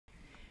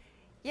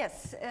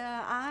Yes,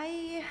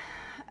 I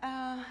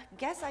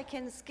guess I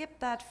can skip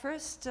that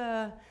first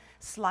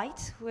slide,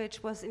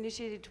 which was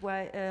initiated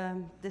by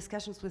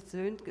discussions with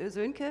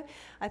Sönke.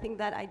 I think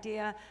that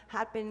idea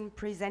had been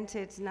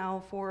presented now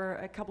for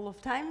a couple of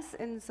times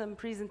in some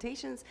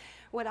presentations.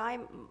 What I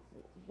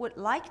would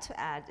like to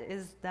add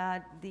is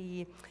that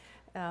the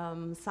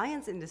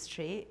science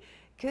industry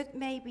could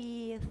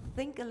maybe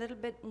think a little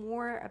bit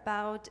more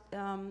about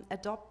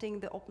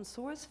adopting the open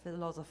source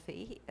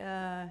philosophy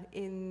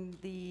from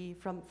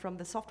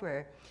the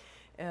software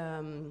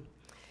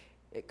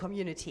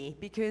community,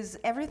 because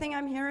everything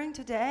I'm hearing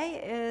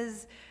today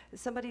is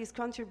somebody is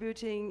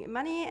contributing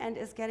money and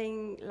is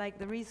getting like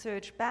the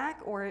research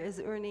back or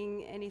is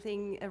earning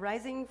anything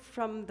arising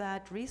from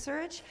that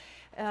research,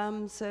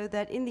 so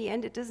that in the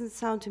end it doesn't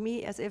sound to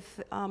me as if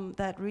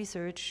that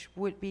research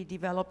would be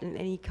developed in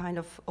any kind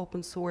of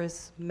open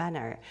source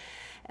manner.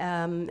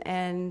 I'm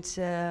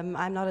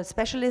not a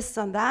specialist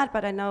on that,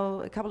 but I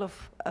know a couple of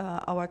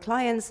our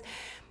clients,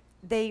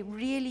 they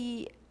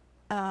really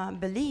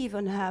believe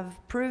and have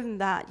proven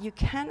that you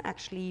can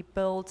actually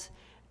build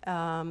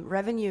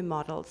revenue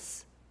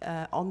models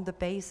on the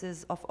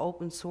basis of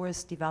open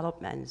source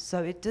development.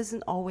 So it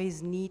doesn't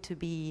always need to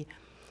be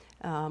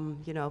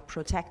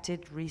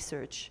protected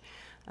research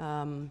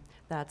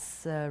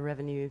that's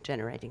revenue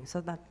generating. So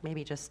that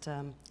maybe just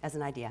as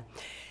an idea.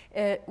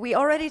 We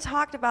already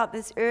talked about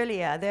this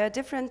earlier. There are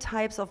different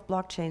types of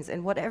blockchains,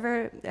 and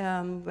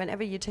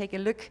whenever you take a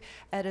look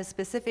at a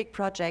specific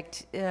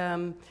project,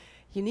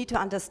 you need to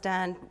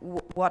understand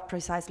what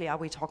precisely are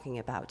we talking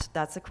about.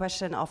 That's a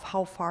question of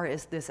how far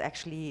is this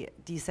actually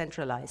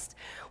decentralized.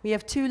 We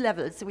have two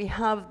levels. We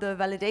have the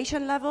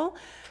validation level,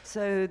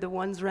 so the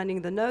ones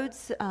running the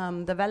nodes,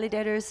 the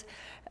validators,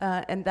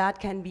 and that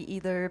can be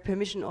either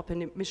permission or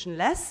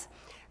permissionless.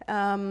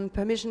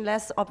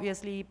 Permissionless,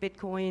 obviously,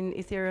 Bitcoin,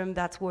 Ethereum,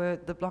 that's where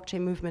the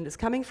blockchain movement is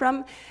coming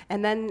from.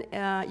 And then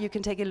you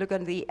can take a look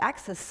on the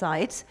access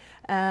side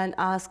and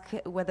ask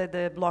whether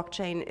the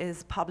blockchain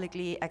is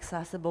publicly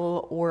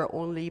accessible or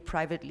only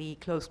privately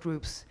closed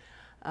groups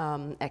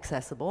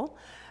accessible.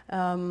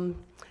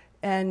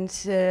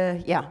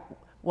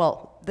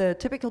 Well, the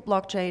typical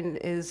blockchain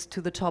is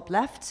to the top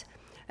left.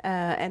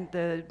 And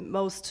the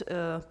most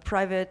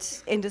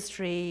private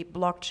industry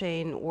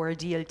blockchain or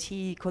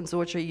DLT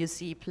consortia you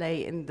see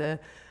play in the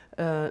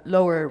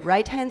lower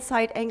right-hand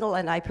side angle.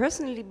 And I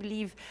personally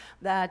believe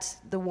that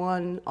the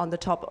one on the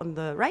top on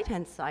the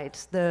right-hand side,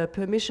 the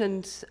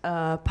permissioned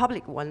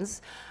public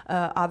ones,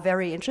 are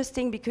very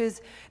interesting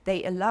because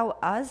they allow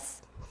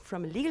us,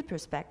 from a legal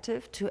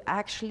perspective, to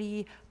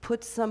actually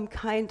put some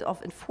kind of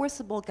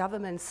enforceable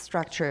governance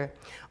structure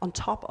on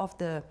top of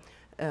the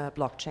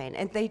blockchain,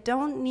 and they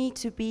don't need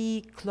to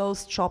be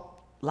closed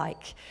shop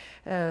like.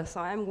 So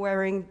I'm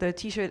wearing the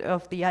t-shirt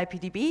of the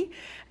IPDB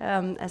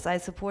as I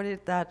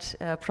supported that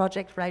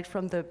project right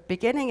from the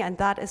beginning, and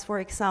that is,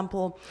 for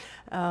example,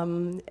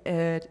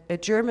 a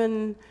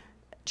German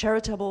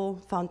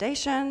charitable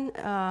foundation.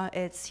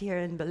 It's here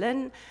in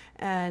Berlin,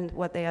 and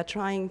what they are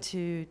trying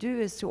to do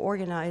is to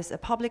organize a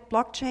public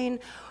blockchain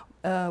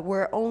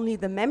where only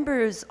the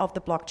members of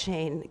the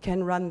blockchain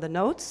can run the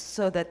nodes,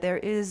 so that there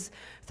is,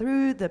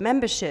 through the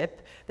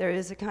membership, there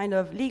is a kind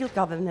of legal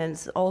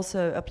governance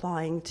also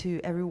applying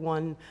to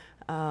everyone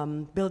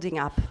building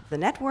up the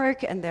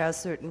network, and there are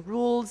certain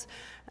rules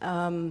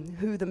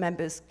who the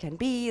members can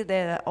be.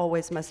 There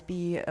always must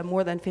be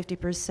more than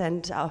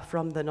 50%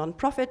 from the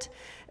non-profit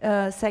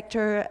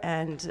sector,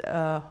 and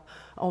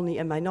only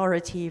a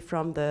minority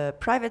from the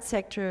private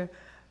sector.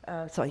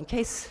 So in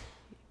case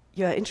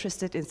you're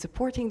interested in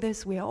supporting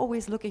this, we are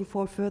always looking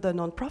for further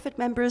non-profit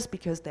members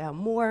because there are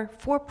more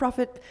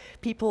for-profit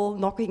people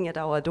knocking at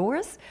our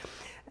doors.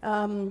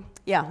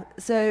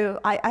 So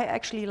I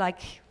actually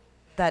like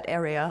that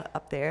area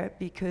up there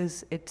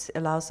because it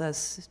allows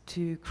us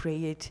to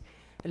create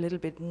a little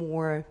bit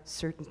more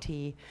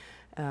certainty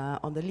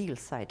on the legal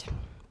side.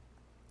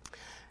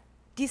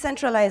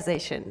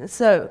 Decentralization.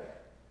 So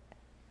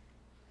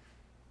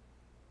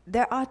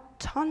there are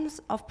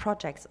tons of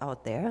projects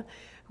out there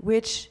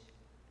which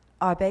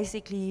are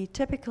basically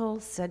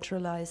typical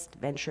centralized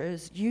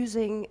ventures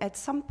using, at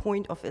some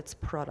point of its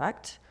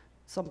product,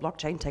 some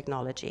blockchain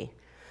technology.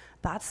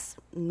 That's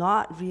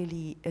not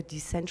really a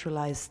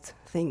decentralized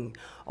thing,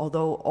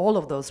 although all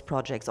of those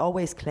projects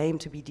always claim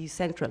to be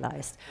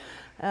decentralized.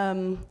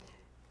 You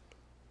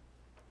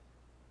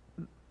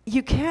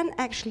can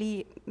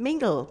actually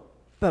mingle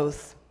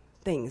both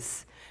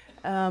things.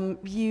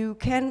 You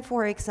can,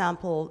 for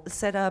example,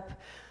 set up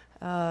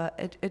a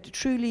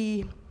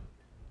truly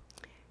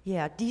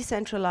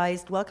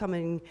decentralized,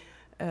 welcoming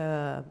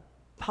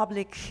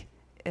public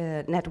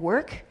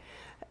network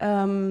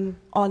on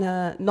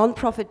a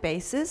non-profit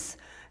basis,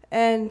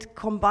 and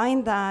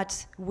combine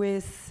that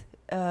with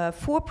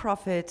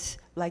for-profit,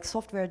 like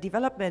software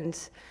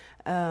development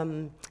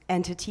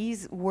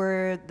entities,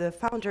 where the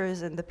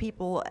founders and the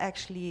people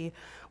actually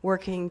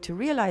working to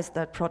realize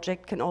that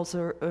project can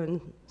also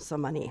earn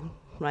some money,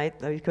 right?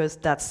 Because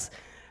that's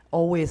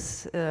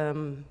always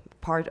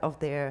part of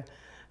their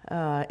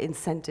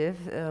incentive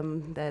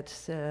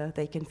that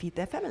they can feed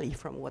their family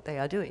from what they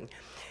are doing.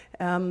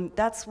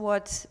 That's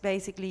what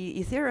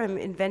basically Ethereum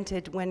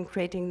invented when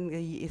creating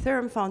the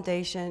Ethereum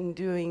Foundation,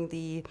 doing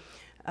the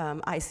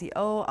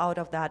ICO out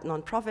of that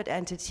non-profit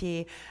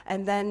entity,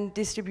 and then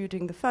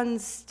distributing the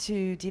funds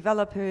to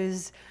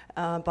developers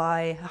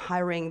by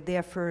hiring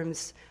their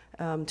firms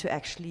to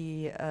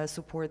actually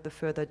support the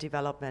further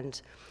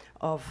development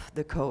of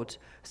the code.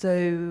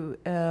 So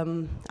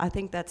I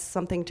think that's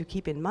something to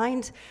keep in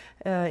mind.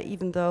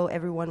 Even though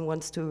everyone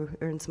wants to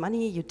earn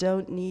money, you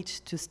don't need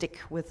to stick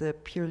with a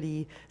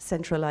purely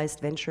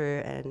centralized venture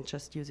and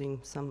just using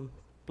some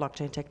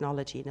blockchain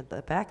technology in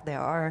the back. There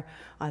are,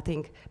 I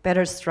think,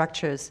 better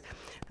structures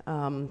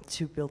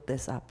to build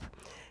this up.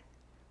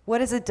 What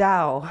is a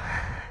DAO?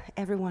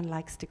 Everyone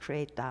likes to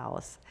create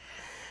DAOs.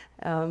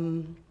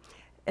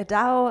 A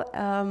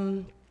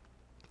DAO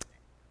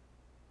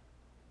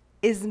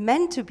is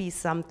meant to be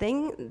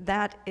something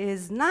that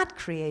is not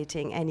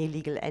creating any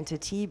legal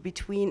entity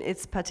between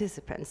its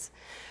participants,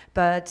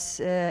 but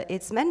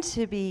it's meant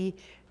to be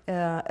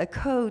a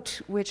code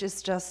which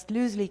is just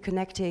loosely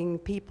connecting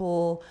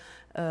people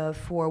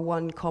for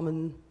one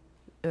common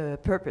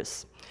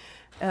purpose.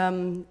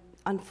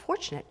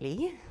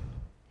 Unfortunately,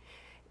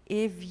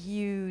 if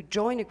you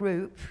join a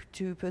group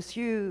to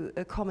pursue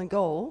a common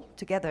goal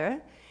together,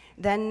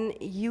 then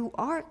you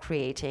are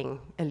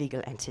creating a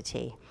legal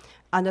entity.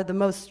 Under the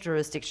most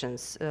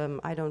jurisdictions,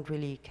 I don't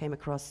really came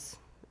across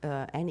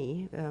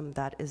any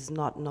that is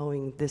not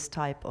knowing this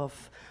type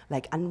of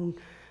like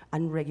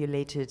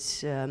unregulated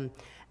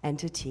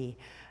entity.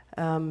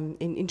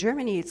 In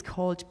Germany, it's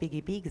called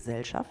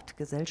BGB-Gesellschaft,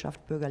 Gesellschaft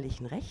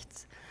bürgerlichen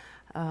Rechts.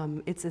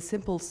 It's a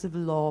simple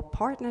civil law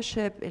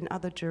partnership. In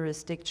other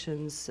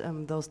jurisdictions,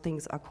 those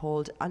things are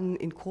called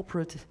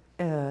unincorporated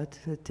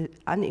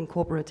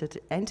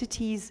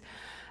entities.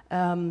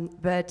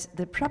 But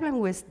the problem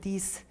with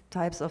these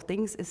types of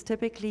things is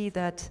typically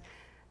that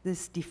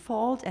this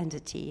default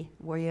entity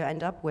where you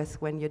end up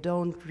with when you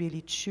don't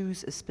really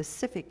choose a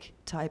specific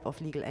type of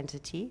legal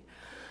entity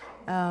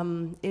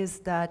is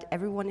that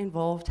everyone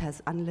involved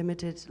has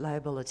unlimited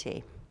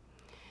liability.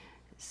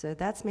 So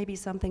that's maybe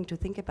something to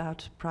think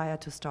about prior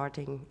to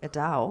starting a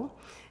DAO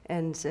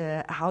and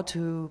how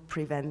to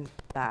prevent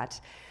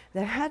that.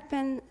 There had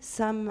been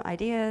some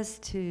ideas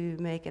to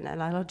make an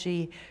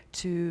analogy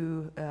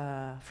to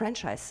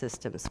franchise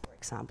systems, for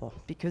example,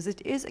 because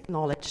it is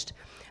acknowledged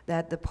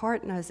that the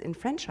partners in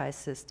franchise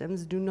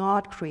systems do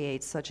not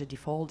create such a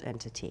default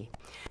entity.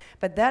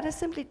 But that is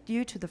simply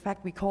due to the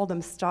fact we call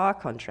them star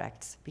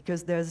contracts,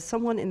 because there's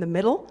someone in the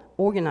middle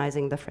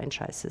organizing the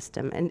franchise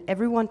system, and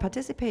everyone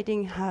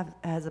participating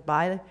has a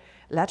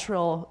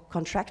bilateral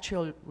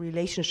contractual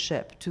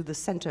relationship to the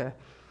center.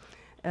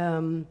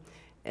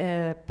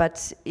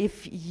 But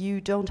if you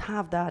don't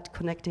have that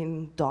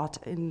connecting dot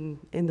in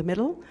the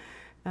middle,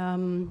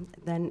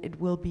 then it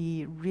will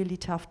be really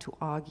tough to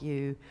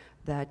argue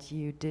that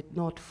you did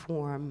not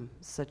form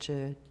such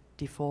a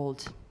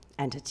default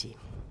entity.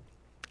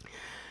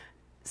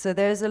 So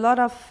there's a lot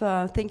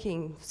of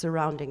thinking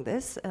surrounding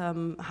this,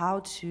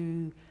 how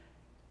to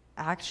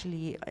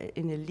actually,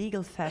 in a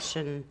legal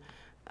fashion,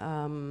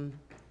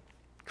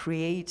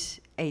 create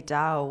a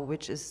DAO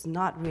which is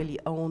not really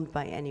owned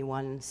by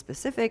anyone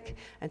specific,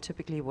 and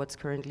typically what's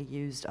currently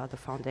used are the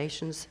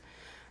foundations.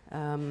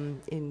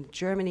 In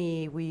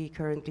Germany, we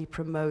currently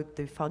promote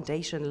the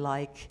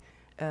foundation-like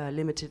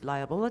limited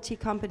liability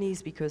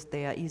companies because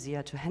they are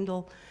easier to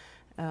handle,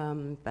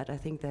 but I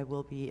think there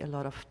will be a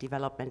lot of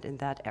development in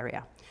that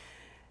area.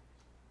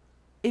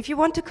 If you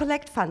want to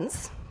collect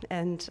funds,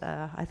 and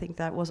I think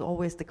that was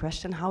always the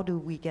question, how do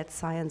we get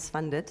science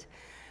funded?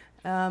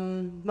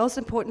 Most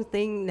important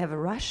thing, never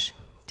rush,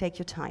 take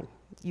your time.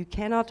 You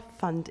cannot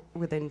fund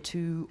within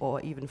 2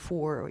 or even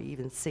 4 or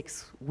even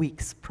 6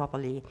 weeks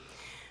properly.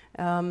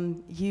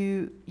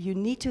 You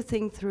need to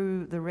think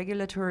through the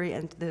regulatory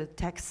and the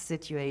tax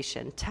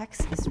situation.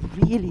 Tax is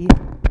really,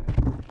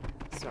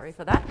 sorry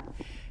for that,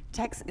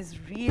 tax is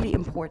really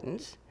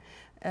important.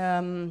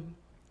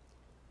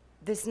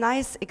 This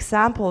nice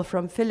example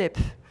from Philip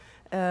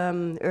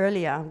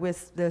earlier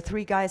with the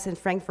 3 guys in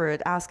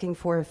Frankfurt asking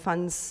for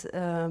funds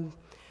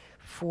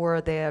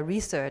for their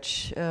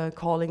research,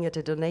 calling it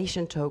a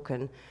donation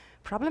token.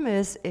 Problem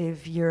is,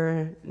 if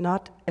you're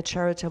not a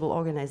charitable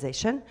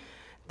organization,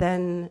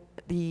 then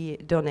the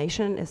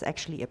donation is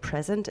actually a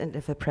present, and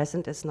if a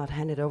present is not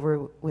handed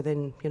over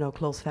within,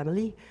 close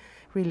family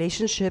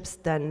relationships,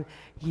 then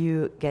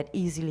you get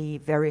easily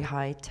very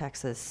high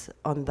taxes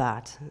on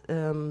that.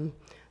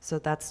 So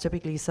that's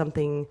typically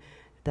something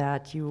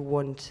that you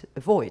want to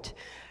avoid.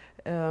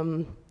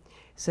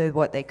 So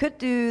what they could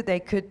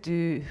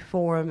do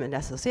form an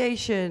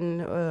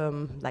association,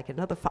 like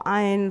another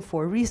Verein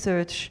for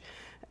research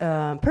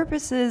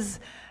purposes,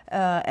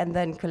 and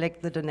then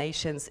collect the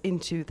donations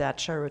into that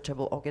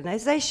charitable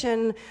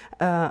organization,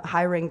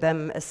 hiring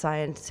them as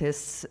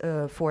scientists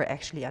for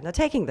actually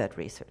undertaking that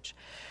research.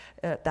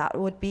 That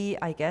would be,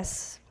 I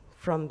guess,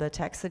 from the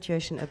tax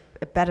situation,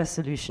 a better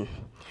solution.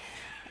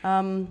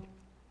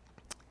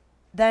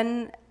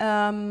 Then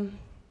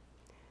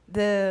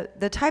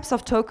the types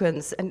of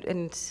tokens,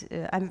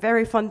 and I'm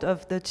very fond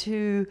of the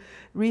two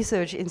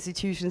research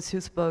institutions who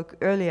spoke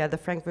earlier, the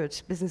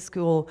Frankfurt Business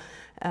School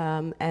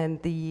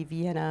and the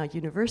Vienna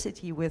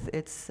University with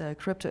its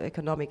Crypto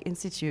Economic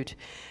Institute.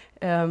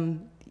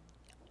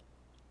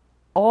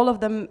 All of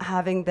them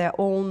having their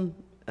own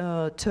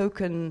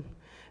token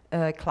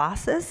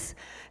classes,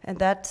 and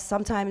that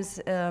sometimes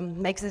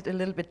makes it a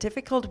little bit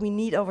difficult. We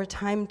need over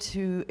time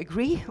to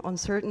agree on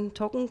certain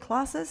token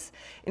classes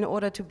in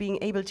order to being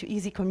able to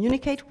easily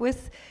communicate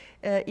with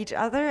each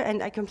other,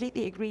 and I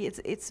completely agree,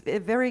 it's a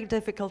very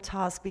difficult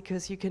task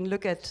because you can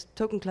look at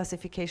token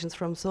classifications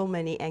from so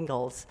many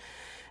angles.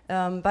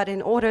 But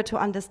in order to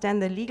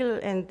understand the legal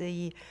and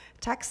the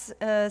tax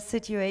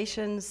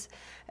situations,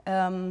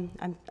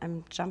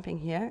 I'm jumping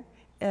here.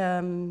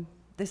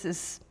 This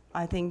is,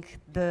 I think,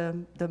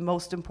 the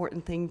most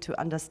important thing to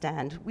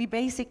understand. We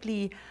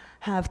basically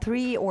have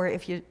three, or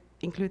if you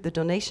include the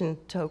donation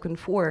token,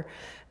 four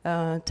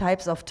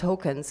types of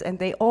tokens, and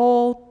they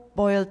all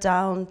boil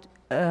down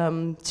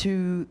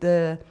to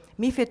the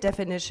MiFID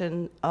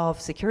definition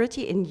of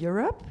security in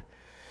Europe,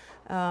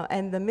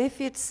 and the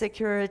MiFID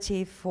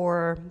security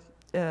for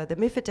the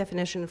MiFID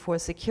definition for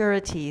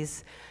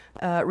securities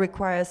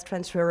requires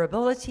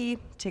transferability,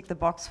 tick the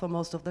box for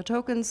most of the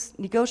tokens,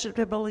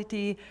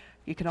 negotiability.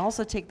 You can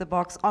also tick the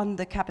box on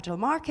the capital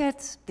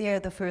markets. There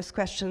the first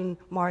question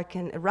mark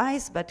can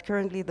arise, but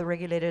currently the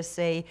regulators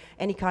say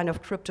any kind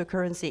of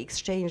cryptocurrency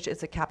exchange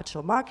is a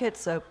capital market,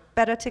 so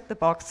better tick the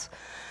box.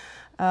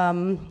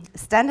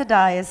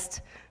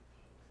 Standardized,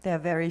 there are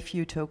very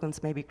few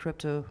tokens, maybe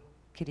crypto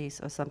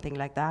kitties or something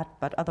like that,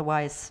 but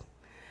otherwise,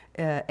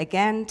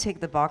 again, tick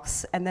the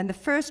box. And then the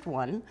first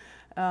one,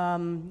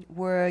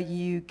 where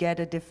you get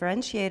a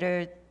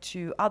differentiator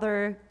to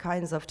other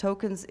kinds of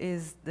tokens,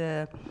 is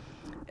the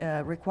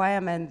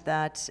requirement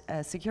that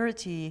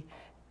security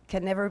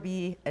can never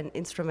be an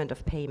instrument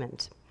of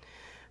payment.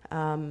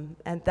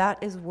 And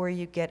that is where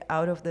you get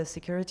out of the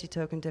security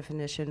token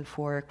definition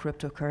for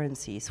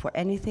cryptocurrencies, for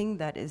anything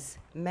that is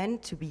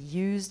meant to be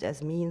used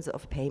as means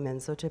of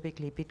payment. So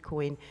typically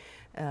Bitcoin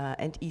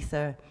and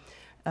Ether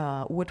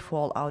would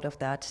fall out of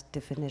that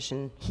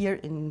definition here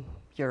in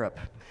Europe.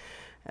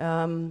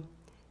 That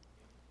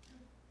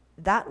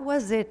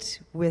was it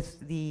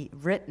with the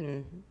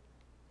written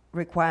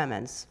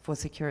requirements for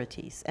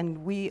securities. And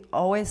we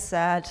always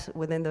said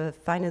within the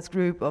finance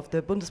group of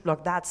the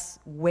Bundesblock, that's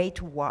way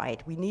too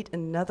wide. We need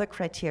another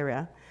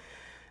criteria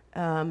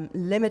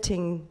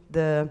limiting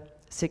the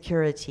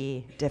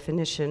security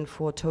definition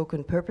for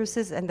token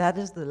purposes, and that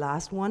is the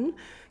last one,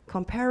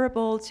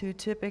 comparable to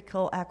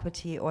typical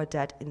equity or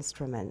debt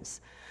instruments.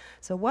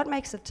 So what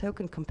makes a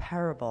token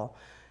comparable?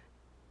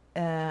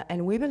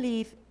 And we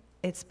believe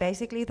it's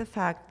basically the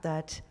fact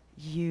that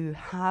you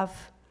have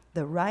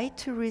the right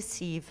to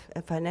receive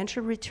a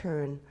financial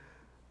return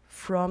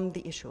from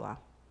the issuer.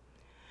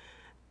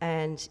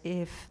 And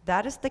if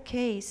that is the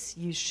case,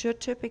 you should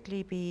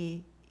typically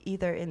be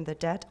either in the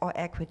debt or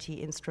equity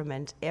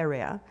instrument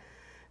area.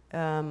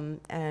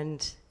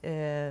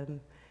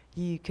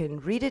 You can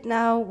read it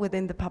now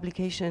within the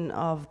publication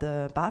of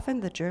the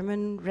BaFin, the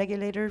German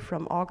regulator,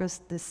 from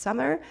August this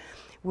summer,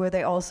 where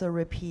they also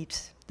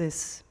repeat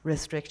this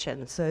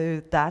restriction.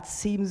 So that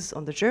seems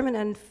on the German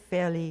end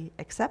fairly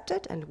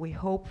accepted, and we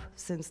hope,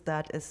 since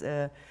that is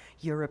a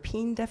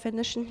European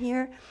definition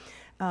here,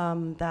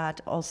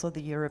 that also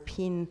the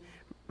European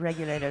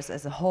regulators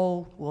as a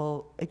whole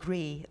will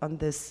agree on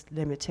this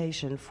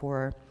limitation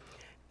for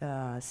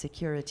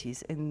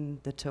securities in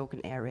the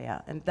token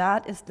area. And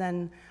that is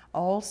then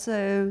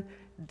also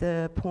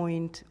the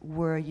point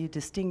where you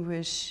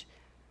distinguish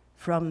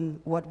from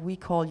what we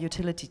call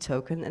utility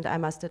token, and I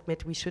must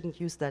admit we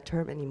shouldn't use that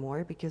term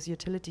anymore because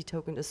utility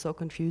token is so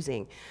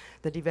confusing.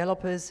 The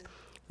developers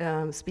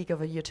speak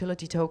of a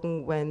utility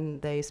token when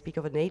they speak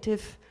of a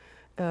native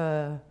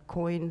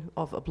coin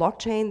of a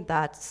blockchain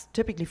that's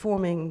typically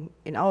forming,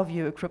 in our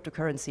view, a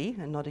cryptocurrency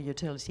and not a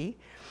utility.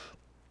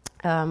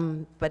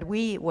 But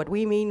what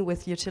we mean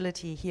with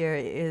utility here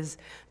is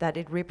that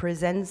it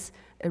represents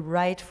a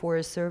right for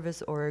a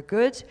service or a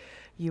good.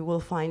 You will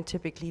find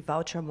typically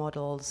voucher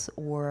models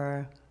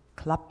or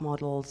club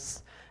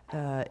models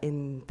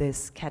in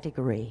this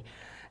category.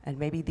 And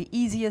maybe the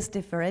easiest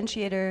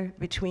differentiator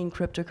between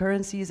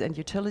cryptocurrencies and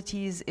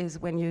utilities is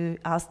when you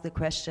ask the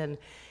question,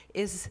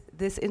 is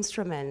this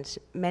instrument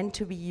meant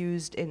to be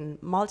used in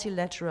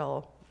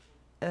multilateral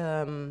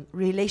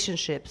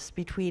relationships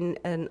between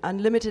an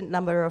unlimited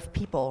number of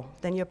people?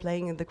 Then you're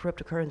playing in the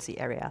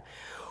cryptocurrency area.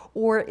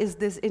 Or is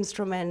this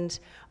instrument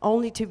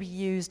only to be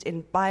used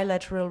in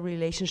bilateral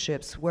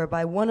relationships,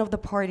 whereby one of the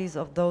parties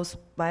of those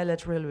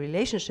bilateral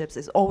relationships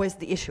is always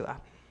the issuer?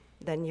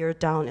 Then you're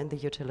down in the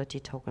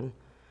utility token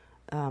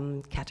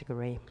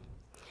category.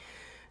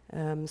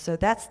 So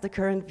that's the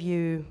current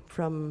view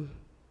from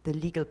the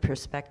legal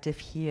perspective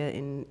here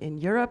in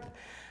Europe.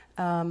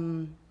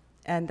 And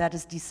that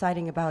is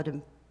deciding about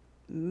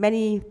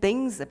many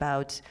things,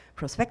 about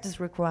prospectus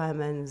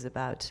requirements,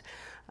 about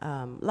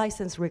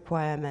license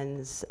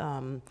requirements.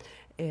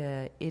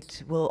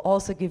 It will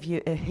also give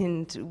you a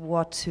hint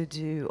what to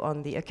do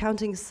on the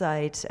accounting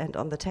side and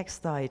on the tax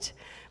side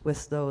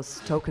with those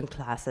token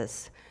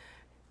classes.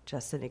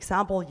 Just an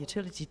example,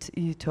 utility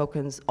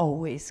tokens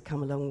always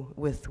come along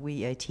with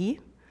VAT,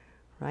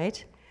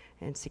 right?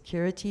 And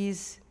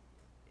securities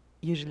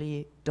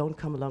usually don't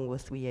come along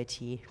with VAT.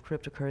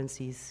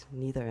 Cryptocurrencies,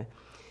 neither.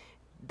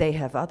 They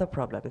have other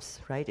problems,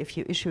 right? If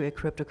you issue a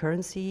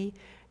cryptocurrency,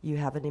 you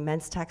have an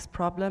immense tax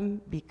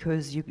problem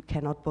because you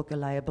cannot book a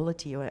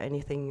liability or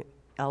anything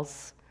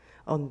else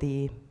on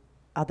the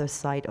other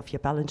side of your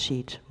balance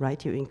sheet,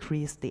 right? You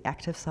increase the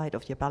active side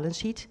of your balance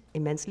sheet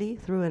immensely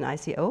through an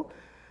ICO,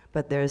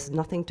 but there's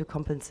nothing to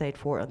compensate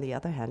for on the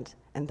other hand,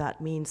 and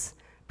that means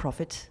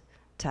profit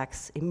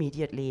tax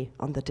immediately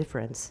on the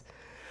difference.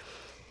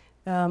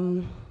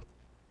 I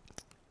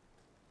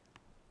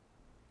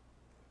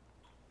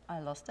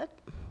lost it.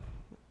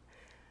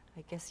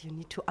 I guess you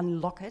need to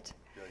unlock it.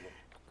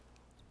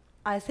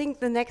 I think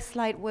the next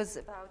slide was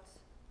about,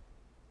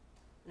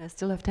 I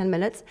still have 10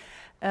 minutes.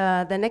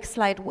 The next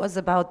slide was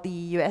about the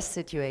US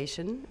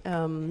situation.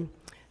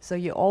 So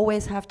you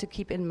always have to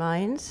keep in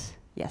mind,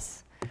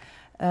 yes,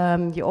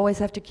 you always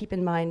have to keep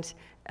in mind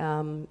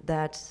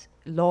that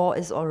law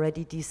is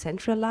already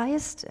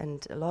decentralized,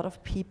 and a lot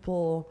of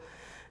people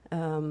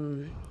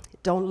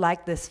don't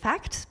like this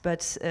fact,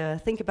 but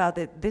think about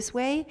it this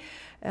way.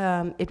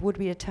 It would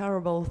be a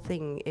terrible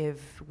thing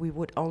if we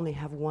would only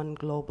have one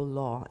global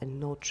law and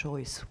no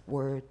choice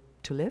where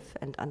to live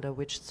and under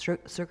which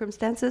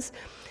circumstances.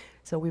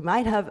 So we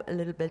might have a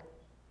little bit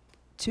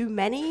too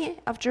many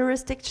of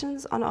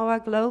jurisdictions on our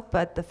globe,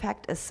 but the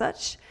fact as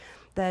such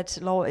that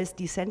law is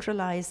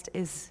decentralized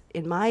is,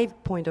 in my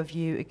point of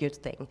view, a good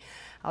thing.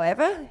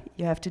 However,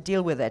 you have to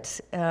deal with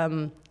it.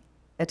 A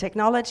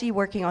technology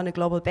working on a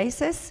global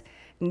basis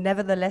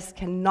nevertheless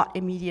cannot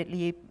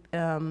immediately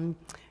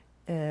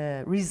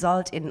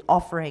result in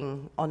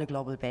offering on a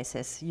global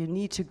basis. You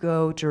need to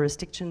go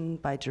jurisdiction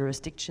by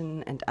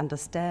jurisdiction and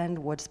understand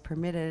what's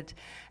permitted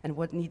and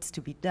what needs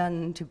to be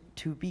done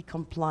to be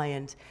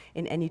compliant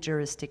in any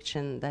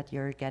jurisdiction that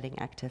you're getting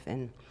active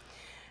in.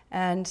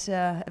 And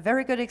a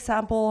very good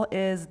example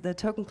is the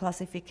token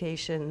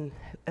classification,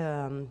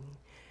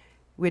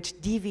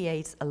 which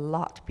deviates a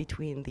lot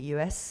between the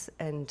US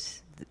and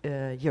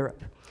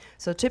Europe.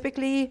 So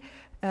typically,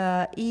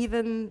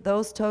 even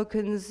those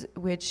tokens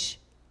which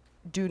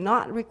do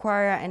not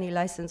require any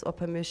license or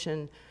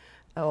permission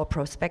or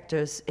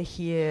prospectus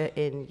here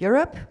in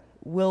Europe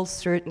will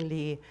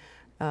certainly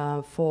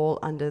fall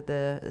under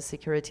the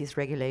securities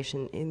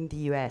regulation in the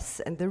US.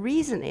 And the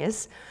reason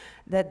is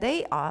that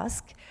they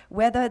ask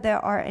whether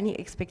there are any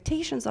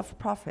expectations of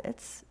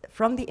profits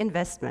from the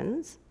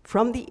investments,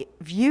 from the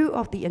view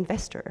of the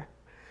investor,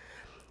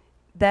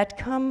 that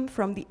come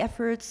from the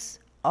efforts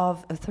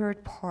of a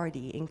third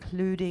party,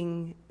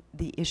 including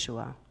the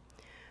issuer.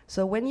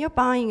 So when you're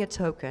buying a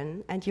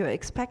token and you're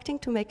expecting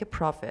to make a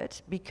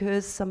profit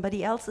because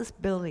somebody else is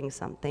building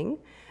something,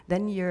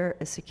 then you're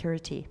a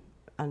security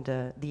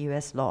under the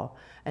US law.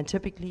 And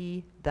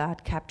typically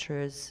that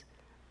captures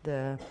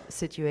the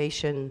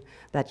situation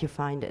that you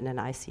find in an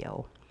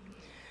ICO.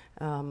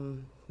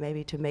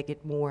 Maybe to make it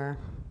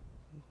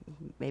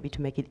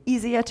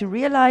easier to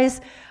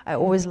realize, I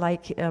always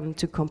like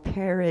to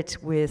compare it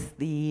with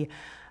the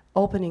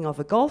opening of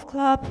a golf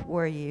club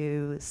where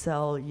you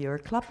sell your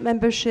club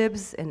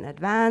memberships in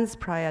advance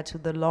prior to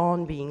the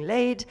lawn being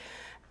laid.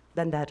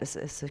 Then that is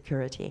a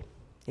security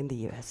in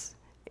the US.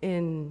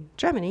 In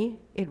Germany,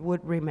 it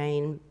would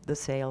remain the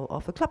sale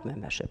of a club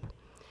membership.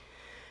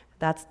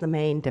 That's the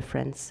main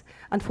difference.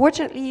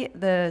 Unfortunately,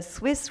 the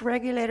Swiss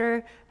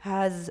regulator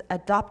has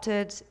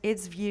adopted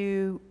its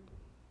view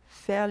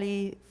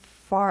fairly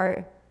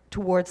far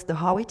towards the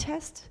Howey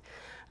test.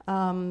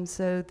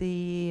 So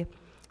the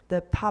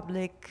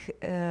public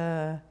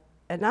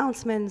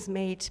announcements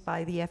made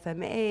by the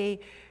FMA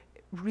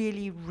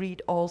really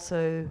read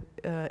also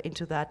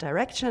into that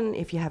direction.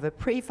 If you have a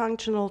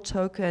pre-functional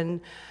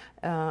token,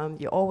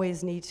 you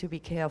always need to be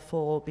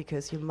careful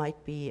because you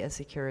might be a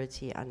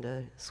security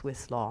under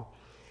Swiss law.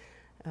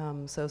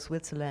 So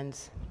Switzerland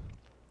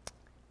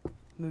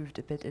moved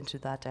a bit into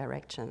that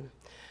direction.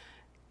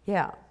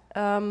 Yeah,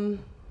 not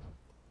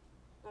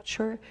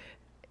sure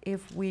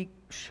if we,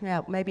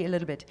 yeah, maybe a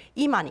little bit.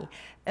 E-money.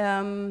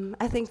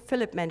 I think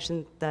Philip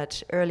mentioned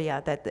that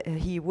earlier, that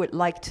he would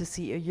like to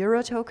see a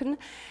euro token.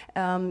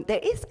 There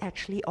is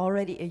actually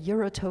already a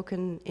euro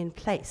token in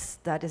place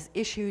that is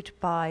issued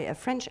by a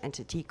French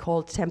entity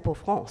called Tempo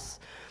France.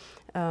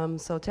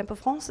 So Tempo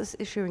France is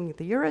issuing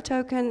the euro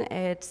token.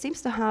 It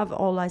seems to have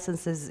all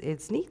licenses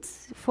it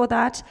needs for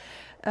that.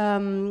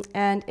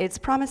 And it's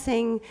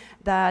promising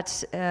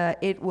that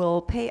it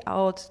will pay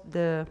out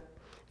the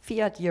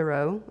fiat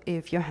euro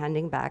if you're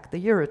handing back the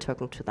euro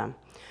token to them.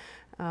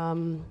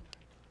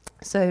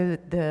 So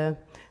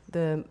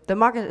the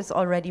market is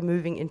already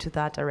moving into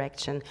that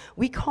direction.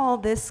 We call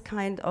this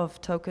kind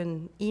of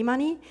token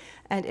e-money,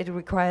 and it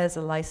requires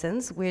a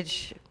license,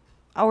 which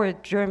our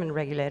German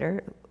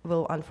regulator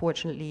will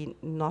unfortunately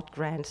not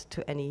grant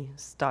to any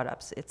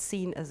startups. It's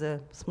seen as a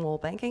small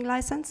banking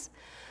license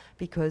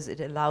because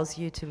it allows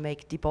you to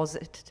make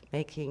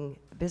deposit-taking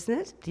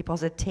business.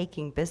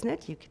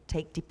 You can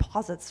take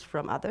deposits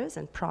from others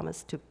and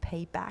promise to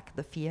pay back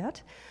the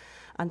fiat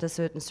under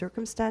certain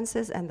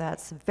circumstances, and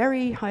that's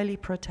very highly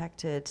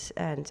protected,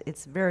 and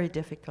it's very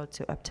difficult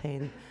to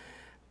obtain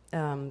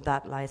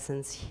that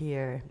license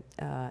here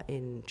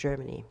in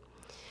Germany.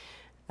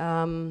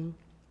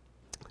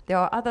 There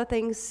are other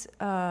things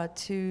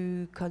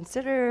to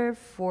consider.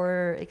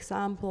 For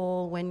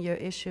example, when you're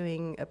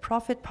issuing a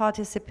profit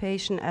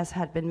participation, as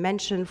had been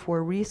mentioned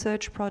for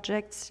research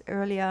projects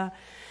earlier,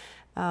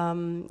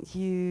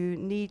 you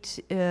need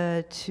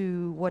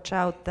to watch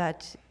out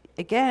that,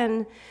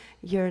 again,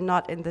 you're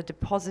not in the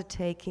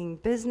deposit-taking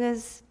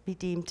business, be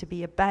deemed to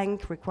be a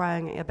bank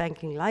requiring a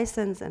banking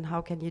license, and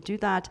how can you do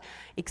that?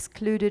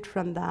 Excluded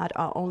from that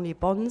are only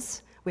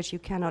bonds, which you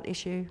cannot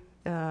issue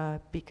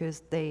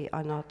because they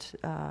are not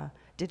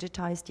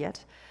digitized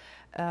yet.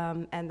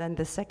 And then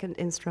the second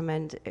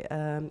instrument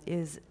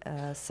is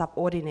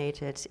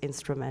subordinated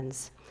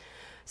instruments.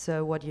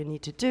 So what you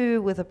need to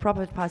do with a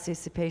profit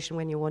participation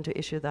when you want to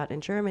issue that in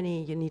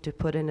Germany, you need to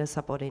put in a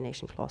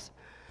subordination clause.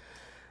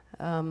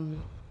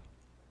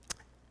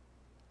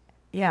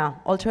 Yeah,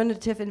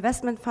 alternative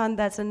investment fund,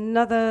 that's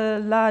another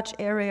large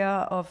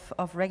area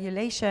of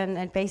regulation,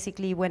 and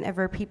basically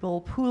whenever people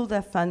pool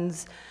their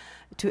funds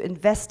to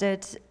invest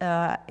it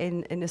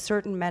in a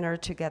certain manner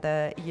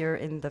together, you're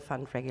in the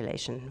fund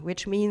regulation,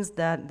 which means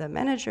that the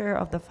manager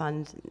of the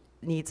fund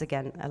needs,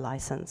 again, a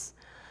license.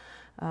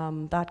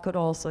 That could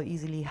also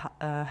easily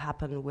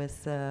happen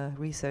with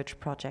research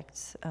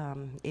projects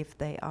if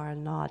they are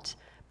not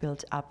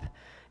built up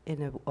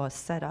or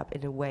set up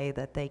in a way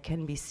that they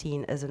can be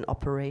seen as an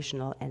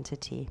operational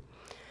entity.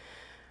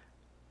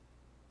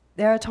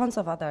 There are tons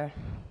of other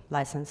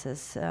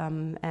licenses,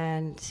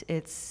 and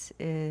it's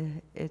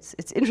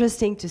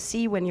interesting to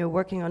see when you're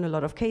working on a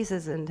lot of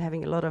cases and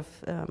having a lot of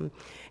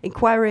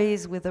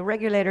inquiries with the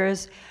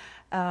regulators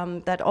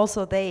that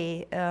also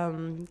they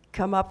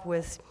come up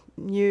with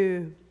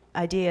new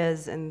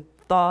ideas and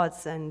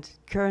thoughts. And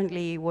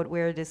currently, what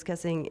we're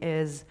discussing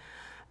is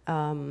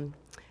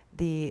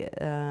the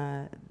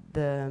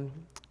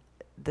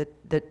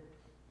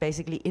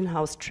basically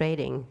in-house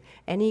trading.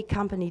 Any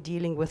company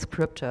dealing with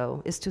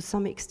crypto is to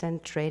some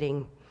extent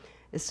trading,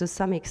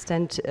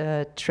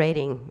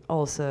 trading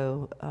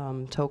also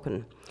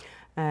token.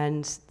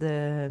 And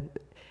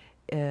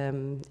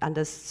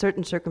under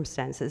certain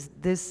circumstances,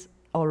 this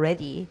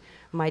already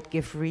might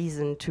give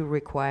reason to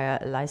require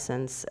a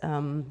license.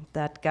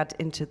 That got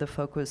into the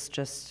focus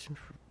just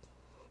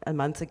a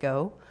month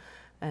ago,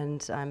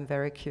 and I'm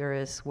very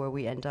curious where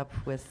we end up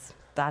with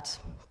that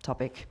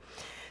topic.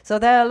 So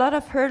there are a lot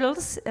of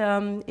hurdles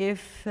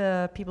if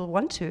people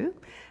want to,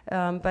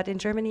 but in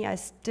Germany I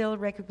still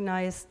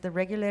recognize the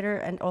regulator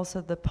and also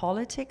the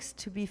politics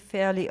to be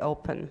fairly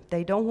open.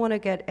 They don't want to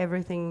get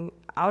everything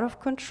out of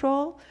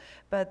control,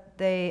 but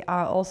they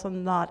are also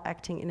not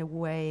acting in a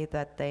way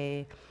that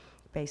they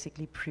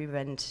basically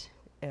prevent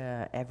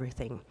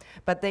everything.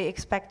 But they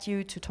expect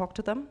you to talk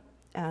to them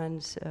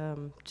and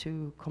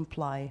to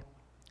comply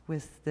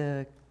with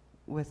the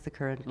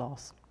current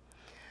laws.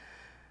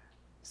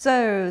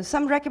 So,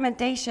 some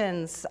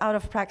recommendations out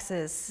of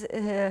praxis.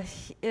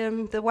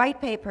 The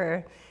white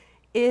paper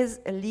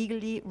is a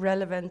legally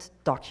relevant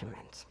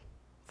document.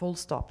 Full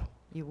stop.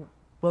 You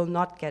will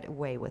not get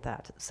away with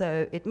that.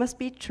 So, it must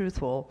be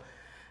truthful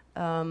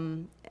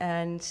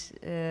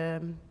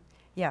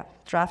yeah,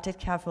 drafted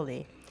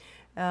carefully.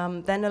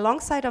 Then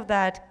alongside of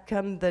that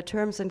come the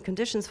terms and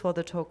conditions for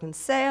the token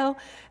sale.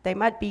 They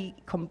might be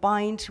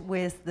combined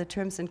with the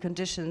terms and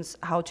conditions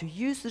how to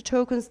use the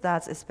tokens.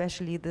 That's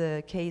especially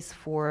the case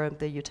for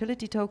the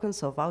utility tokens,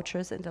 so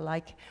vouchers and the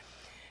like.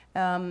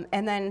 And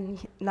then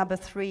number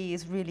 3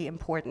 is really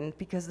important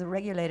because the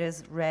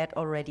regulators read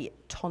already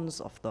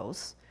tons of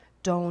those.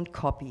 Don't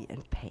copy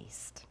and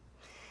paste.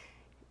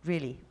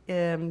 Really,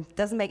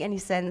 doesn't make any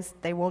sense.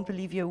 They won't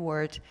believe your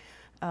word.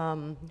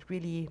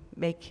 Really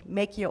make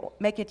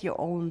it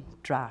your own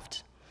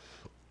draft.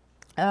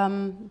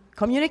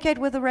 Communicate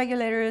with the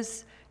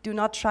regulators. Do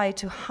not try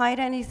to hide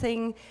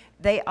anything.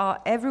 They are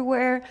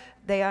everywhere.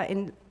 They are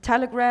in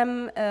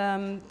Telegram.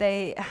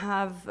 They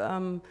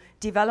have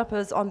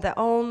developers on their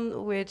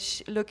own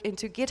which look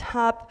into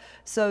GitHub.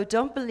 So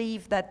don't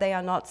believe that they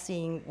are not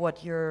seeing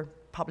what you're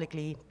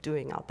publicly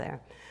doing out there.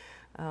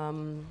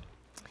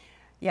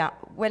 Yeah,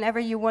 whenever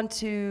you want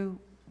to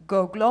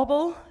go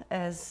global,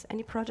 as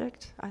any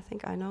project I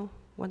think I know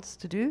wants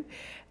to do,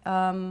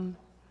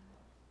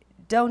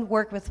 don't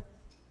work with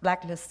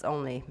blacklists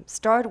only.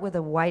 Start with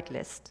a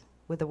whitelist,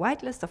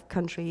 of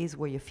countries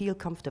where you feel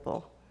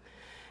comfortable,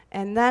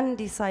 and then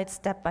decide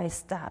step by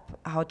step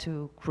how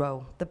to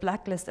grow. The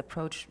blacklist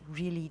approach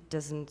really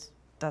doesn't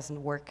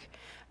work.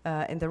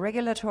 In the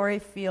regulatory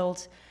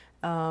field,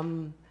 a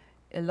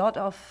lot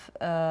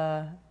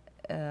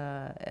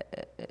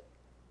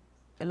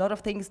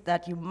of things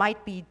that you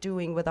might be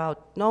doing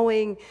without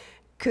knowing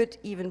could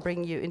even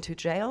bring you into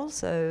jail.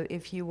 So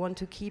if you want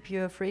to keep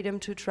your freedom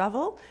to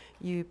travel,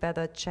 you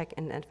better check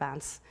in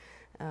advance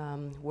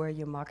where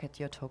you market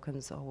your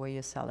tokens or where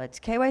you sell it.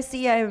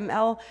 KYC,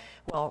 AML,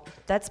 well,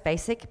 that's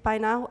basic by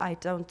now. I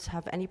don't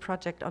have any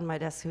project on my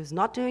desk who's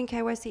not doing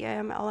KYC,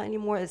 AML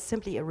anymore. It's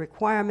simply a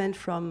requirement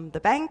from the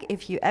bank.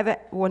 If you ever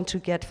want to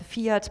get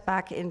fiat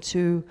back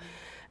into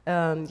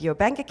your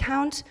bank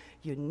account,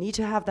 you need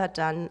to have that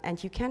done,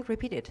 and you can't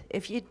repeat it.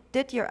 If you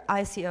did your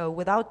ICO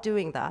without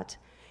doing that,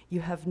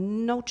 you have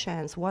no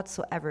chance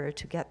whatsoever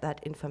to get that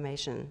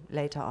information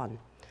later on.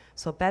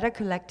 So better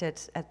collect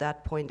it at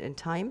that point in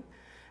time,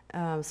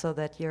 so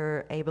that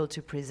you're able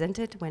to present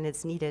it when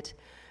it's needed,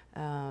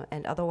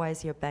 and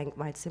otherwise your bank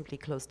might simply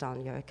close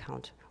down your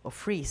account or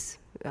freeze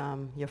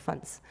your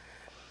funds.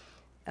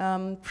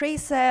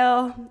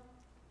 Pre-sale,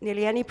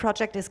 nearly any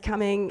project is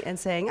coming and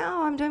saying,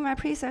 oh, I'm doing my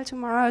pre-sale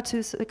tomorrow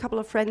to a couple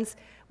of friends.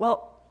 Well,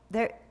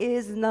 there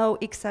is no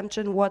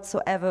exemption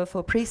whatsoever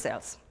for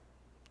pre-sales.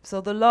 So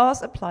the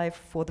laws apply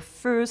for the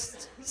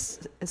first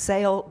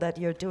sale that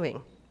you're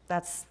doing.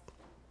 That's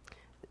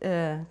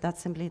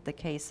simply the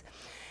case.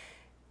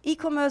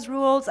 E-commerce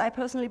rules, I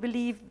personally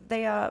believe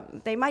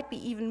they might be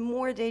even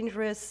more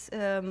dangerous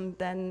than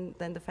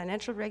the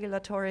financial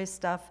regulatory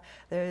stuff.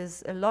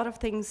 There's a lot of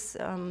things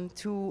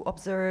to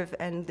observe,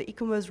 and the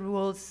e-commerce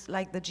rules,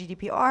 like the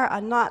GDPR,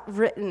 are not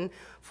written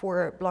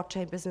for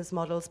blockchain business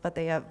models, but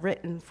they are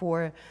written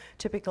for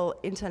typical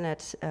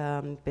internet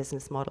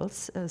business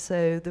models.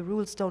 So the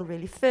rules don't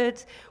really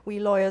fit.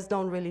 We lawyers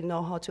don't really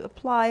know how to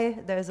apply.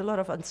 There's a lot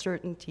of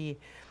uncertainty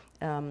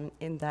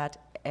in that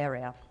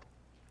area.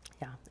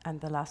 Yeah, and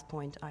the last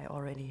point I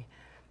already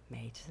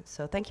made.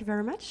 So thank you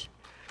very much.